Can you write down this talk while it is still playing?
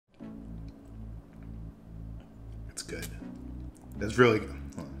good. That's really good.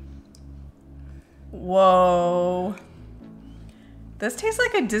 Whoa. This tastes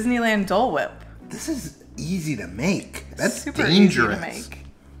like a Disneyland Dole Whip. This is easy to make. That's super dangerous. Easy to make.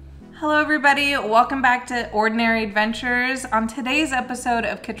 Hello everybody, welcome back to Ordinary Adventures. On today's episode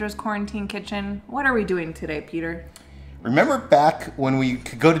of Kitra's Quarantine Kitchen, what are we doing today, Peter? Remember back when we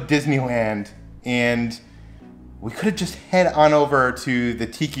could go to Disneyland and we could have just head on over to the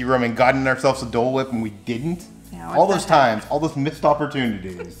Tiki Room and gotten ourselves a Dole Whip and we didn't? Yeah, all those times, all those missed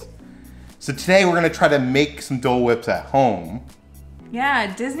opportunities. So today we're gonna try to make some Dole Whips at home.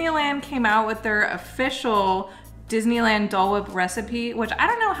 Yeah, Disneyland came out with their official Disneyland Dole Whip recipe, which I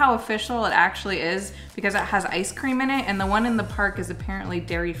don't know how official it actually is because it has ice cream in it, and the one in the park is apparently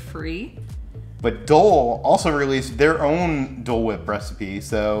dairy-free. But Dole also released their own Dole Whip recipe,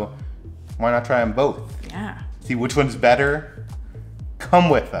 so why not try them both? Yeah. See which one's better? Come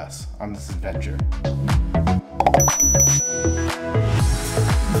with us on this adventure.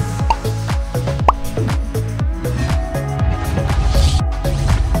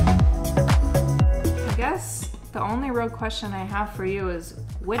 The only real question I have for you is,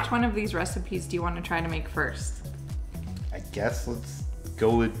 which one of these recipes do you want to try to make first? I guess let's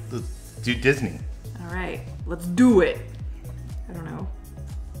do Disney. All right, let's do it. I don't know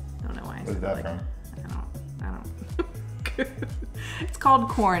why I said that like from? I don't. It's called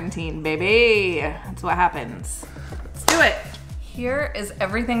quarantine, baby. That's what happens. Let's do it. Here is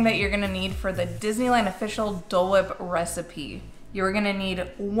everything that you're gonna need for the Disneyland official Dole Whip recipe. You're gonna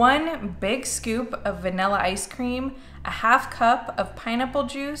need 1 big scoop of vanilla ice cream, a ½ cup of pineapple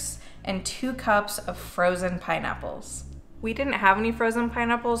juice, and 2 cups of frozen pineapples. We didn't have any frozen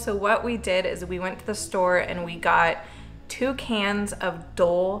pineapples, so what we did is we went to the store and we got 2 cans of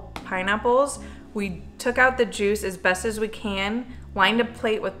Dole pineapples. We took out the juice as best as we can, lined a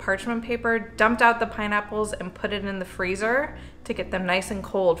plate with parchment paper, dumped out the pineapples, and put it in the freezer to get them nice and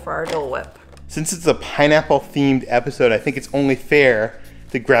cold for our Dole Whip. Since it's a pineapple themed episode, I think it's only fair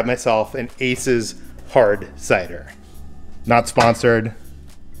to grab myself an Ace's hard cider. Not sponsored,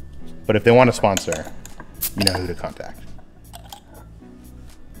 but if they want to sponsor, you know who to contact.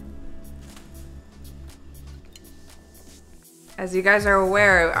 As you guys are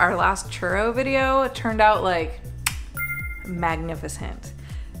aware, our last churro video turned out like magnificent.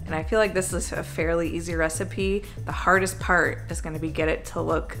 And I feel like this is a fairly easy recipe. The hardest part is gonna be get it to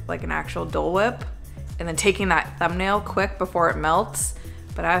look like an actual Dole Whip and then taking that thumbnail quick before it melts.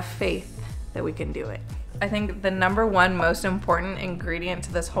 But I have faith that we can do it. I think the #1 most important ingredient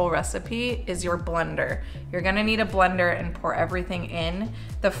to this whole recipe is your blender. You're gonna need a blender and pour everything in.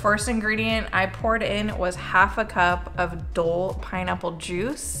 The first ingredient I poured in was ½ cup of Dole pineapple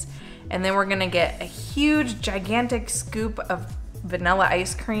juice. And then we're gonna get a huge, gigantic scoop of vanilla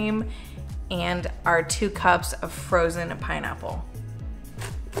ice cream and our 2 cups of frozen pineapple.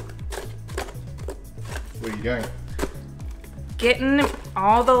 What are you doing? Getting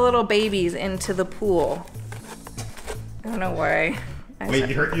all the little babies into the pool. I don't know why. Wait,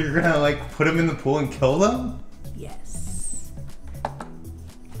 you're gonna like put them in the pool and kill them? Yes.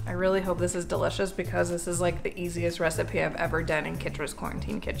 I really hope this is delicious because this is like the easiest recipe I've ever done in Kitra's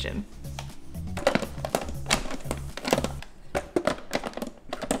Quarantine Kitchen.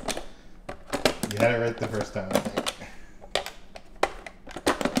 You had it right the first time, I think.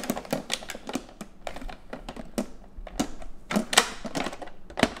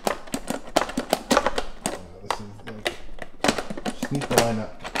 This is like, just need to line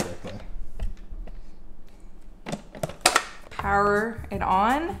up correctly. Power it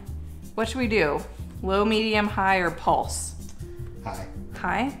on. What should we do? Low, medium, high, or pulse? Hi.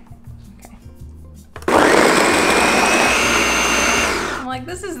 High? Okay. I'm like,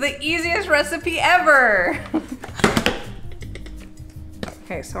 this is the easiest recipe ever.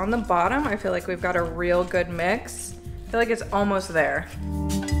 Okay, so on the bottom, I feel like we've got a real good mix. I feel like it's almost there.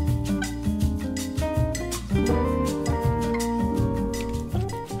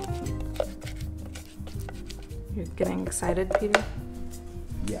 You're getting excited, Peter?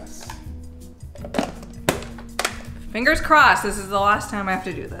 Yes. Fingers crossed, this is the last time I have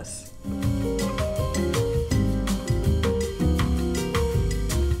to do this.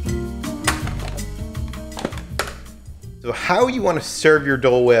 So how you want to serve your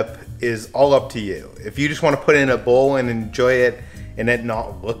Dole Whip is all up to you. If you just want to put it in a bowl and enjoy it and it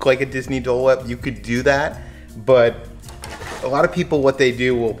not look like a Disney Dole Whip, you could do that. But a lot of people, what they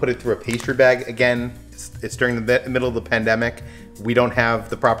do, will put it through a pastry bag. Again, it's during the middle of the pandemic. We don't have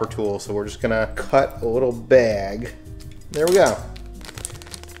the proper tools, so we're just gonna cut a little bag. There we go.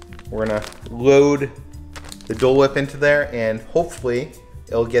 We're gonna load the Dole Whip into there and hopefully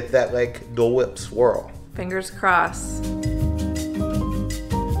it'll get that like Dole Whip swirl. Fingers crossed.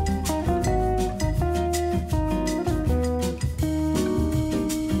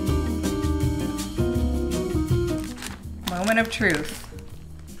 Moment of truth.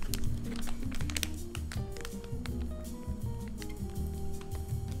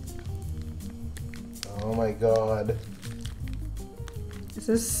 Oh my God. This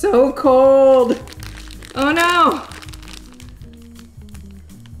is so cold. Oh no.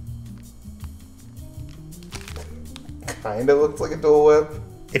 Kinda looks like a Dole Whip.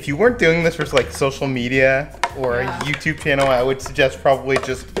 If you weren't doing this for like social media or a YouTube channel, I would suggest probably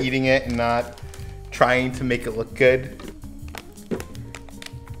just eating it and not trying to make it look good.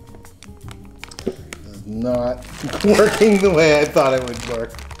 This is not working the way I thought it would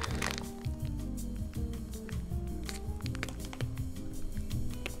work.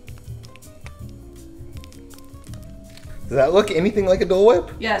 Does that look anything like a Dole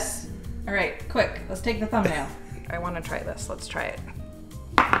Whip? Yes. All right, quick. Let's take the thumbnail. I want to try this. Let's try it.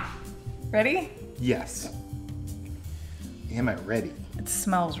 Ready? Yes. Am I ready? It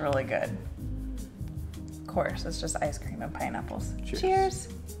smells really good. Of course, it's just ice cream and pineapples. Cheers. Cheers.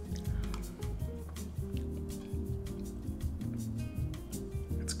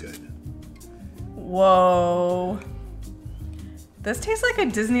 It's good. Whoa. This tastes like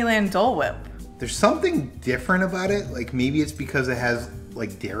a Disneyland Dole Whip. There's something different about it. Like maybe it's because it has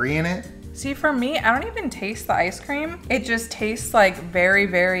like dairy in it. See, for me, I don't even taste the ice cream. It just tastes like very,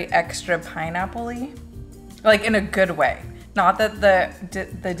 very extra pineapple-y. Like in a good way. Not that the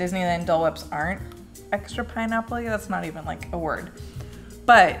Disneyland Dole Whips aren't extra pineapple-y. That's not even like a word.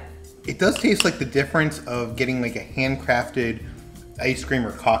 But it does taste like the difference of getting like a handcrafted ice cream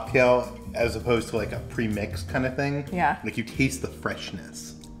or cocktail as opposed to like a pre-mixed kind of thing. Yeah. Like you taste the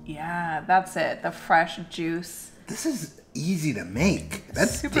freshness. yeah, that's it. The fresh juice. This is easy to make.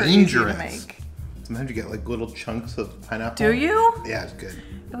 That's Super dangerous. easy to make. Sometimes you get like little chunks of pineapple. Do you? Yeah, it's good.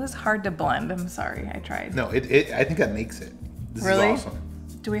 It was hard to blend. I'm sorry. I tried. No, I think that makes it. This Really? is awesome.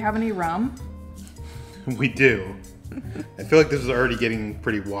 Do we have any rum? We do. I feel like this is already getting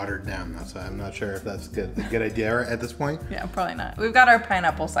pretty watered down now, so I'm not sure if that's a good idea at this point. Yeah, probably not. We've got our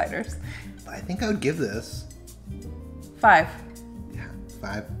pineapple ciders. I think I would give this 5. yeah,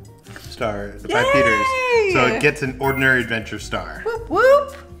 5 stars, 5 Yay! Peters. So it gets an ordinary adventure star. Whoop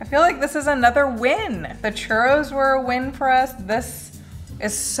whoop. I feel like this is another win. The churros were a win for us. This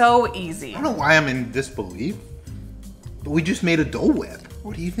is so easy. I don't know why I'm in disbelief, but we just made a Dole Whip.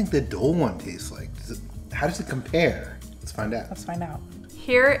 What do you think the Dole one tastes like? How does it compare? Let's find out. Let's find out.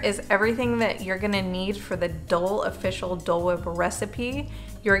 Here is everything that you're gonna need for the Dole official Dole Whip recipe.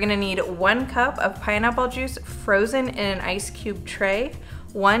 You're gonna need 1 cup of pineapple juice frozen in an ice cube tray,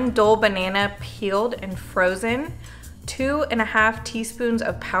 1 Dole banana peeled and frozen, 2.5 teaspoons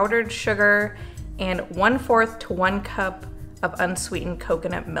of powdered sugar, and 1/4 to 1 cup of unsweetened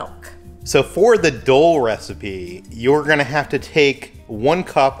coconut milk. So for the Dole recipe, you're gonna have to take 1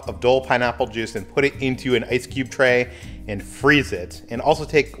 cup of Dole pineapple juice and put it into an ice cube tray and freeze it. And also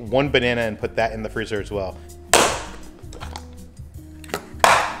take 1 banana and put that in the freezer as well.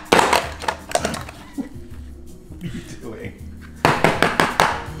 What are you doing?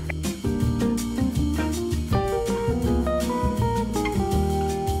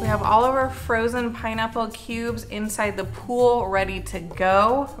 We have all of our frozen pineapple cubes inside the pool ready to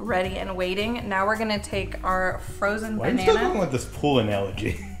go, ready and waiting. Now we're gonna take our frozen Why are you still banana. going with this pool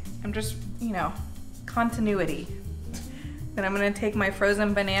analogy? I'm just, you know, continuity. Then I'm gonna take my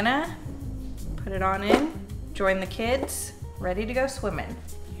frozen banana, put it on in, join the kids, ready to go swimming.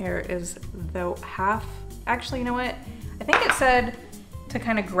 Here is the half, actually, you know what? I think it said to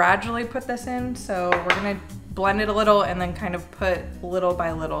kind of gradually put this in, so we're gonna blend it a little and then kind of put little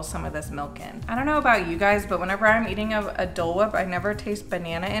by little some of this milk in. I don't know about you guys, but whenever I'm eating a Dole Whip, I never taste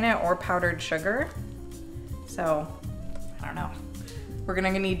banana in it or powdered sugar. So, I don't know. We're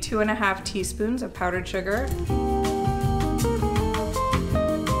gonna need 2.5 teaspoons of powdered sugar.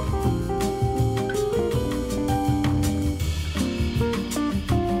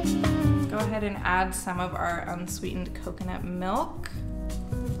 Go ahead and add some of our unsweetened coconut milk.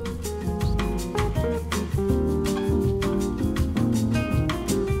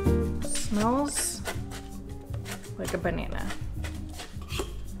 Smells like a banana.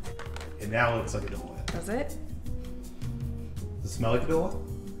 It now looks like a Dole Whip. Does it? Does it smell like a Dole Whip?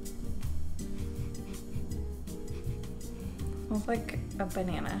 Smells like a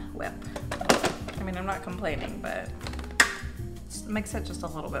banana whip. I mean, I'm not complaining, but let's mix it just a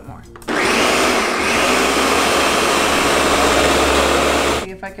little bit more.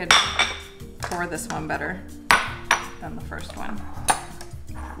 See if I could pour this one better than the first one.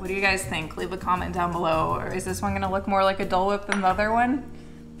 What do you guys think? Leave a comment down below. Or is this one gonna look more like a Dole Whip than the other one?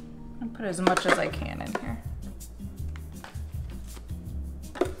 I'll put as much as I can in here.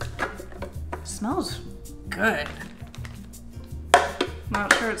 It smells good. I'm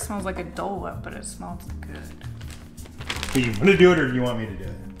not sure it smells like a Dole Whip, but it smells good. Do you want to do it or do you want me to do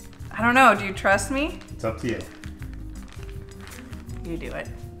it? I don't know. Do you trust me? It's up to you. You do it.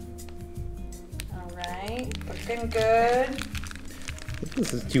 All right. Looking good.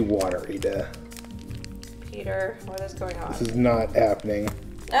 This is too watery to... Peter, what is going on? This is not happening.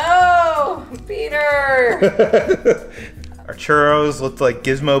 No! Peter! Our churros look like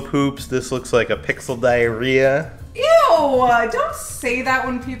gizmo poops. This looks like a pixel diarrhea. Ew! Don't say that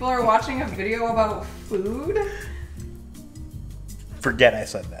when people are watching a video about food. Forget I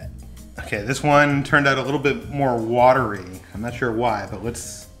said that. Okay, this one turned out a little bit more watery. I'm not sure why, but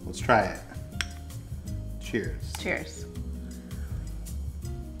let's try it. Cheers. Cheers.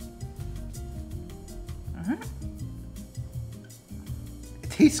 It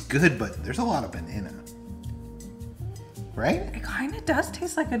tastes good, but there's a lot of banana. Right? It kind of does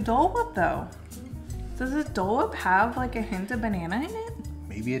taste like a Dole Whip, though. Does a Dole Whip have like a hint of banana in it?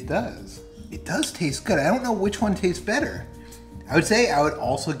 Maybe it does. It does taste good. I don't know which one tastes better. I would say I would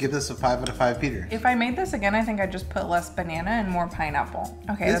also give this a 5 out of 5 Peter. If I made this again, I think I'd just put less banana and more pineapple.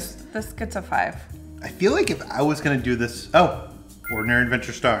 Okay, this gets a 5. I feel like if I was gonna do this, oh, Ordinary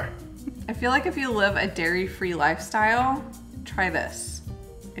Adventure Star. I feel like if you live a dairy-free lifestyle, try this.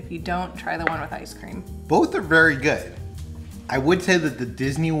 If you don't, try the one with ice cream. Both are very good. I would say that the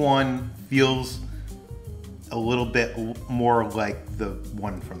Disney one feels a little bit more like the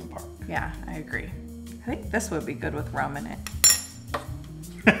one from the park. Yeah, I agree. I think this would be good with rum in it.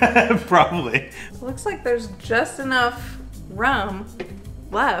 Probably. It looks like there's just enough rum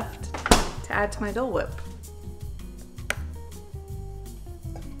left to add to my Dole Whip.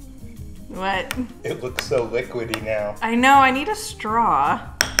 What? It looks so liquidy now. I know, I need a straw.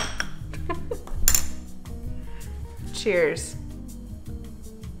 Cheers.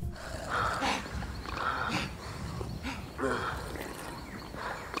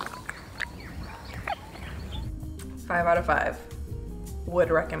 Five out of 5. Would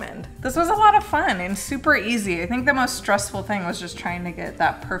recommend. This was a lot of fun and super easy. I think the most stressful thing was just trying to get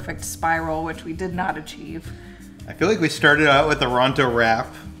that perfect spiral, which we did not achieve. I feel like we started out with the Ronto wrap,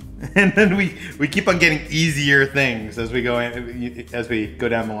 and then we keep on getting easier things as we go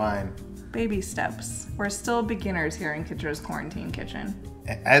down the line. Baby steps. We're still beginners here in Kitra's Quarantine Kitchen.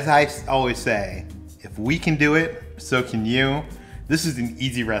 As I always say, if we can do it, so can you. This is an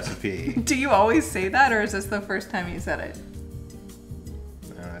easy recipe. Do you always say that, or is this the first time you said it?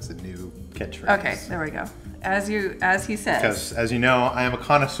 That's a new catchphrase. Okay, there we go. As he says. Because, as you know, I am a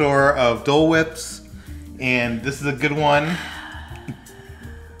connoisseur of Dole Whips, and this is a good one.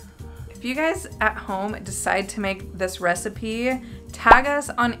 If you guys at home decide to make this recipe, tag us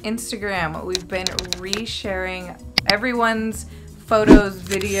on Instagram. We've been resharing everyone's photos,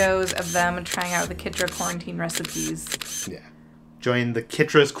 videos of them trying out the Kitra quarantine recipes. Yeah. Join the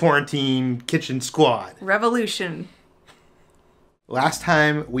Kitra's Quarantine Kitchen Squad. Revolution. Last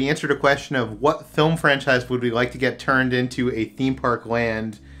time we answered a question of what film franchise would we like to get turned into a theme park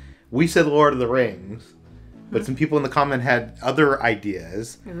land. We said Lord of the Rings, but some people in the comment had other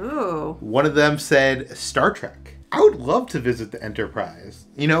ideas. Ooh. One of them said Star Trek. I would love to visit the Enterprise.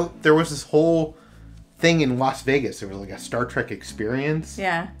 You know, there was this whole thing in Las Vegas. There was like a Star Trek experience.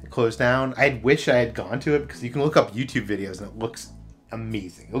 Yeah. It closed down. I wish I had gone to it because you can look up YouTube videos and it looks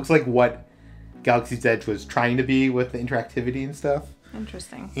amazing. It looks like what Galaxy's Edge was trying to be with the interactivity and stuff.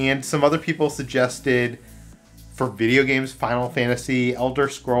 Interesting. And some other people suggested for video games, Final Fantasy, Elder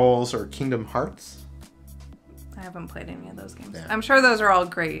Scrolls, or Kingdom Hearts. I haven't played any of those games. Yeah. I'm sure those are all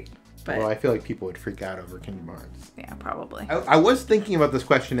great, but... Well, I feel like people would freak out over Kingdom Hearts. Yeah, probably. I was thinking about this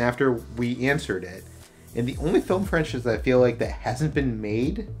question after we answered it, and the only film franchise I feel like that hasn't been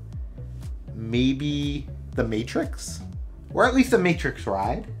made, maybe The Matrix? Or at least a Matrix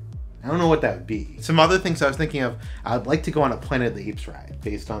ride. I don't know what that would be. Some other things I was thinking of, I would like to go on a Planet of the Apes ride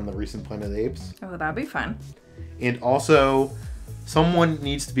based on the recent Planet of the Apes. Oh, that'd be fun. And also, someone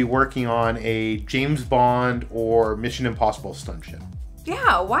needs to be working on a James Bond or Mission Impossible stunt show.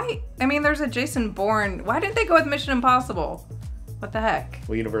 Yeah, why? I mean, there's a Jason Bourne. Why did they go with Mission Impossible? What the heck?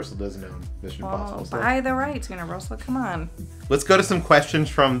 Well, Universal doesn't own Mission Impossible. So. Buy the rights, Universal. Come on. Let's go to some questions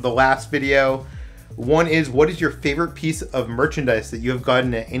from the last video. One is, what is your favorite piece of merchandise that you have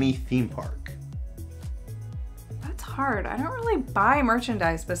gotten at any theme park? That's hard. I don't really buy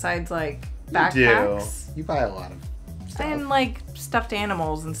merchandise besides like backpacks. You buy a lot of stuff. And like stuffed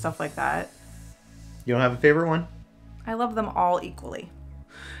animals and stuff like that. You don't have a favorite one? I love them all equally.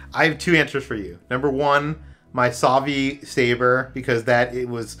 I have two answers for you. Number one, my Savi saber, because it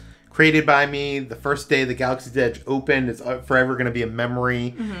was created by me the first day the Galaxy's Edge opened. It's forever going to be a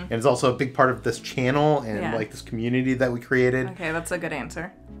memory, and it's also a big part of this channel and like this community that we created. Okay, that's a good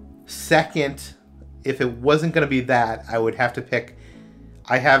answer. Second, if it wasn't going to be that, I would have to pick.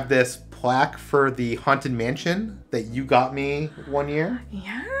 I have this plaque for the Haunted Mansion that you got me one year.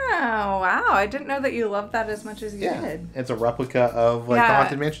 Yeah, wow. I didn't know that you loved that as much as you did. It's a replica of like the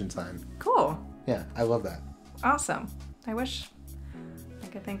Haunted Mansion sign. Cool. Yeah, I love that. Awesome. I wish I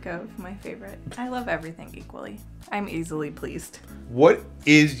could think of my favorite. I love everything equally. I'm easily pleased. What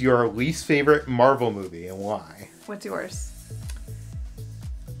is your least favorite Marvel movie and why? What's yours?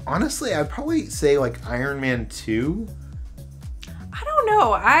 Honestly, I'd probably say like Iron Man 2. I don't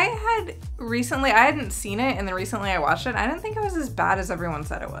know. I hadn't seen it, and then recently I watched it. I didn't think it was as bad as everyone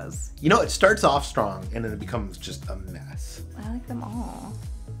said it was. You know, it starts off strong, and then it becomes just a mess. I like them all.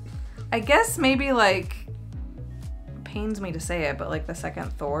 I guess maybe like, pains me to say it, but like the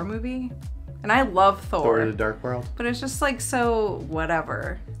second Thor movie. And I love Thor. Thor: The Dark World. But it's just like so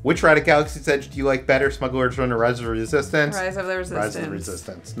whatever. Which ride at Galaxy's Edge do you like better? Smuggler's Run or Rise of the Resistance? Rise of the Resistance. Rise of the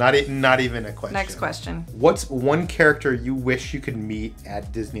Resistance. Not even a question. Next question. What's one character you wish you could meet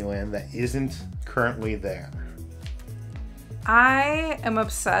at Disneyland that isn't currently there? I am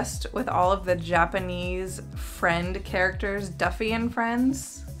obsessed with all of the Japanese friend characters, Duffy and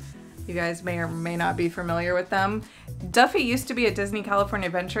Friends. You guys may or may not be familiar with them. Duffy used to be at Disney California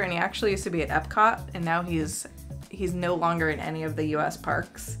Adventure, and he actually used to be at Epcot, and now he's no longer in any of the U.S.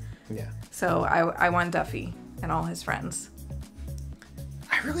 parks. Yeah. So I want Duffy and all his friends.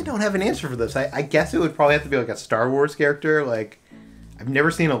 I really don't have an answer for this. I guess it would probably have to be like a Star Wars character. Like, I've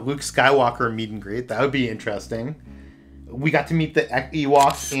never seen a Luke Skywalker meet and greet. That would be interesting. We got to meet the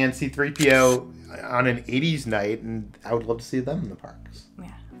Ewoks and C-3PO on an 80s night, and I would love to see them in the parks.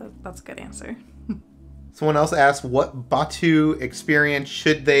 Yeah, that's a good answer. Someone else asked, what Batuu experience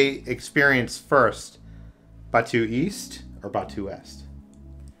should they experience first? Batuu East or Batuu West?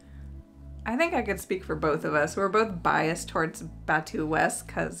 I think I could speak for both of us. We're both biased towards Batuu West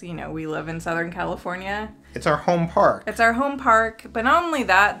because, you know, we live in Southern California. It's our home park. It's our home park. But not only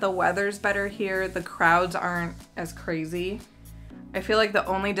that, the weather's better here. The crowds aren't as crazy. I feel like the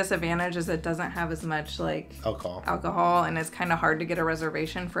only disadvantage is it doesn't have as much, like, alcohol, and it's kind of hard to get a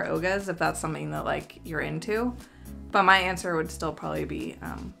reservation for Ogas if that's something that, like, you're into. But my answer would still probably be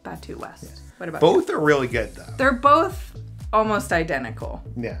Batuu West. Yeah. What about Both are really good, though. They're both almost identical.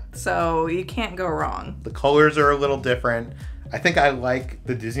 Yeah. So you can't go wrong. The colors are a little different. I think I like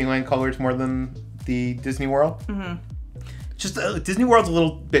the Disneyland colors more than the Disney World. Mm-hmm. Just Disney World's a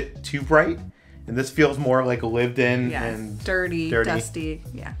little bit too bright. And this feels more like lived in and dirty, dusty.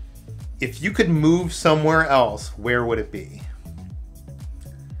 Yeah. If you could move somewhere else, where would it be?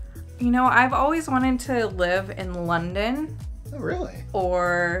 You know, I've always wanted to live in London. Oh, really?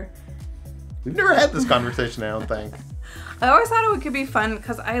 Or... We've never had this conversation, I don't think. I always thought it could be fun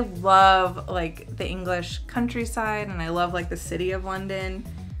because I love, like, the English countryside and I love, like, the city of London.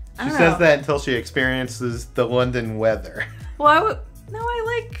 She says that until she experiences the London weather. Well,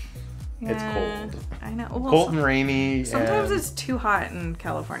 I like... Yeah, it's cold. I know. Well, cold and rainy. Sometimes it's too hot in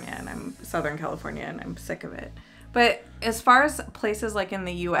California, and I'm Southern California, and I'm sick of it. But as far as places like in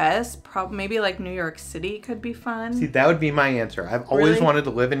the U.S., maybe like New York City could be fun. See, that would be my answer. I've always wanted to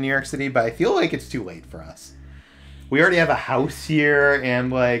live in New York City, but I feel like it's too late for us. We already have a house here,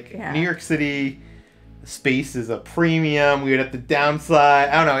 and like New York City space is a premium. We would have to downsize.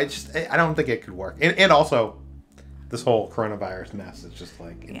 I don't know. It's just I don't think it could work. And also, this whole coronavirus mess is just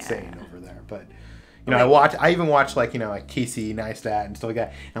like insane over there. But you know, I even watched like, you know, like Casey Neistat and stuff like that.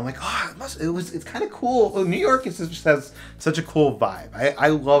 And I'm like, oh, it's kind of cool. Oh, New York just has such a cool vibe. I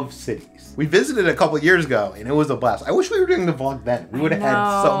love cities. We visited a couple of years ago and it was a blast. I wish we were doing the vlog then. We would have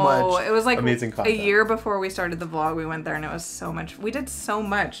had so much. It was like amazing content. A year before we started the vlog, we went there and it was so much. We did so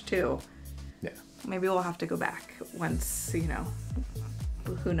much too. Yeah. Maybe we'll have to go back once, you know,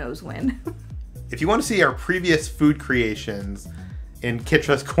 who knows when. If you want to see our previous food creations in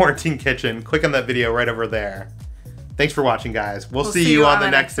Kitra's Quarantine Kitchen, click on that video right over there. Thanks for watching, guys. We'll see you on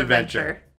the next adventure.